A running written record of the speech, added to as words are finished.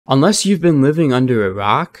Unless you've been living under a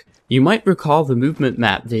rock, you might recall the movement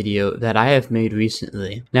map video that I have made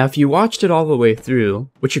recently. Now if you watched it all the way through,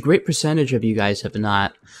 which a great percentage of you guys have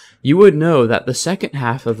not, you would know that the second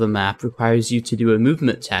half of the map requires you to do a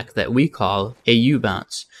movement tech that we call a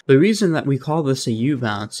U-bounce. The reason that we call this a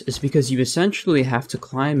U-bounce is because you essentially have to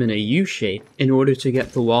climb in a U-shape in order to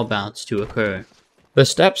get the wall bounce to occur. The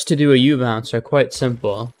steps to do a U-bounce are quite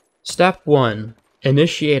simple. Step 1.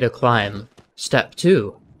 Initiate a climb. Step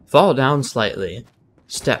 2. Fall down slightly.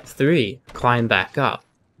 Step 3. Climb back up.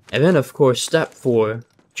 And then of course step 4.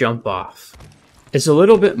 Jump off. It's a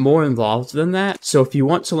little bit more involved than that, so if you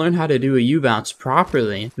want to learn how to do a U-bounce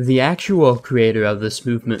properly, the actual creator of this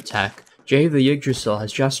movement tech, Jay the Yggdrasil,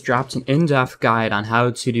 has just dropped an in-depth guide on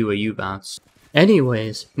how to do a U-bounce.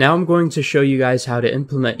 Anyways, now I'm going to show you guys how to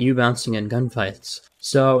implement U-bouncing in gunfights.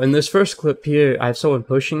 So in this first clip here, I have someone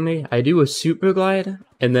pushing me, I do a super glide,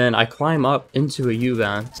 and then I climb up into a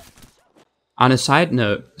U-bounce. On a side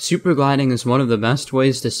note, super gliding is one of the best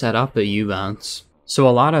ways to set up a U-bounce. So a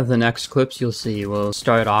lot of the next clips you'll see will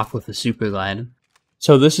start off with a super glide.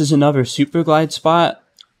 So this is another super glide spot.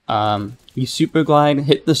 You super glide,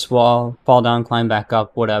 hit this wall, fall down, climb back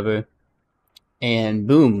up, whatever. And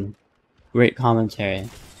boom. Great commentary.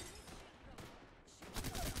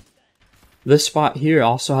 This spot here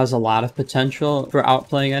also has a lot of potential for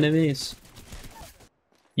outplaying enemies.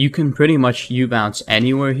 You can pretty much U-bounce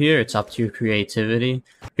anywhere here, it's up to your creativity.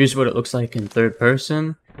 Here's what it looks like in third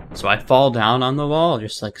person. So I fall down on the wall,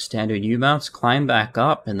 just like standard U-bounce, climb back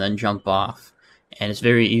up, and then jump off. And it's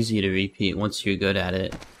very easy to repeat once you're good at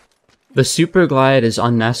it. The super glide is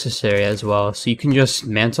unnecessary as well, so you can just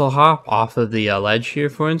mantle hop off of the ledge here,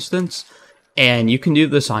 for instance. And you can do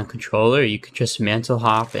this on controller, you can just mantle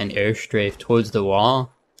hop and air strafe towards the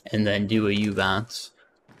wall, and then do a U-bounce.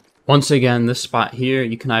 Once again, this spot here,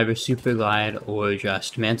 you can either super glide or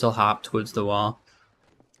just mantle hop towards the wall.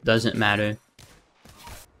 Doesn't matter.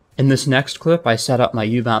 In this next clip, I set up my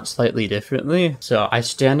U-bounce slightly differently. So I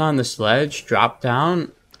stand on this ledge, drop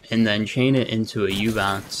down, and then chain it into a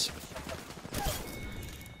U-bounce.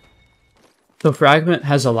 So Fragment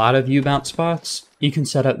has a lot of U-bounce spots. You can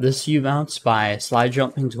set up this U-bounce by slide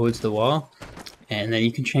jumping towards the wall, and then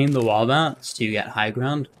you can chain the wall bounce to get high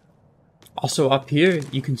ground. Also up here,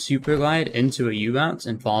 you can super glide into a U-bounce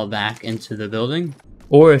and fall back into the building.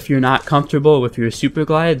 Or if you're not comfortable with your super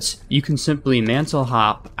glides, you can simply mantle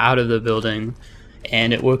hop out of the building,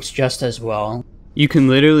 and it works just as well. You can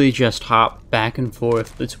literally just hop back and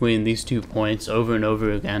forth between these 2 points over and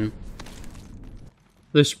over again.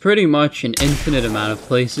 There's pretty much an infinite amount of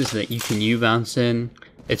places that you can U-bounce in.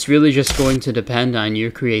 It's really just going to depend on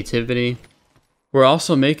your creativity. We're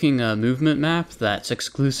also making a movement map that's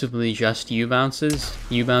exclusively just U-bounces.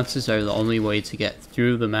 U-bounces are the only way to get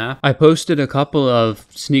through the map. I posted a couple of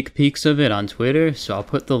sneak peeks of it on Twitter, so I'll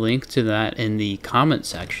put the link to that in the comment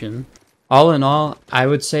section. All in all, I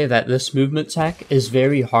would say that this movement tech is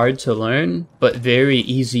very hard to learn, but very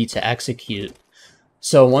easy to execute.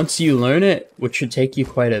 So once you learn it, which should take you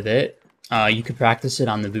quite a bit, you could practice it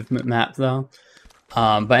on the movement map though.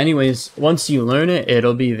 But anyways, once you learn it,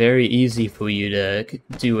 it'll be very easy for you to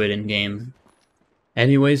do it in game.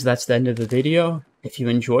 Anyways, that's the end of the video. If you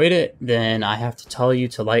enjoyed it, then I have to tell you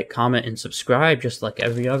to like, comment, and subscribe just like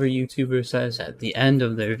every other YouTuber says at the end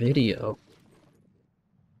of their video.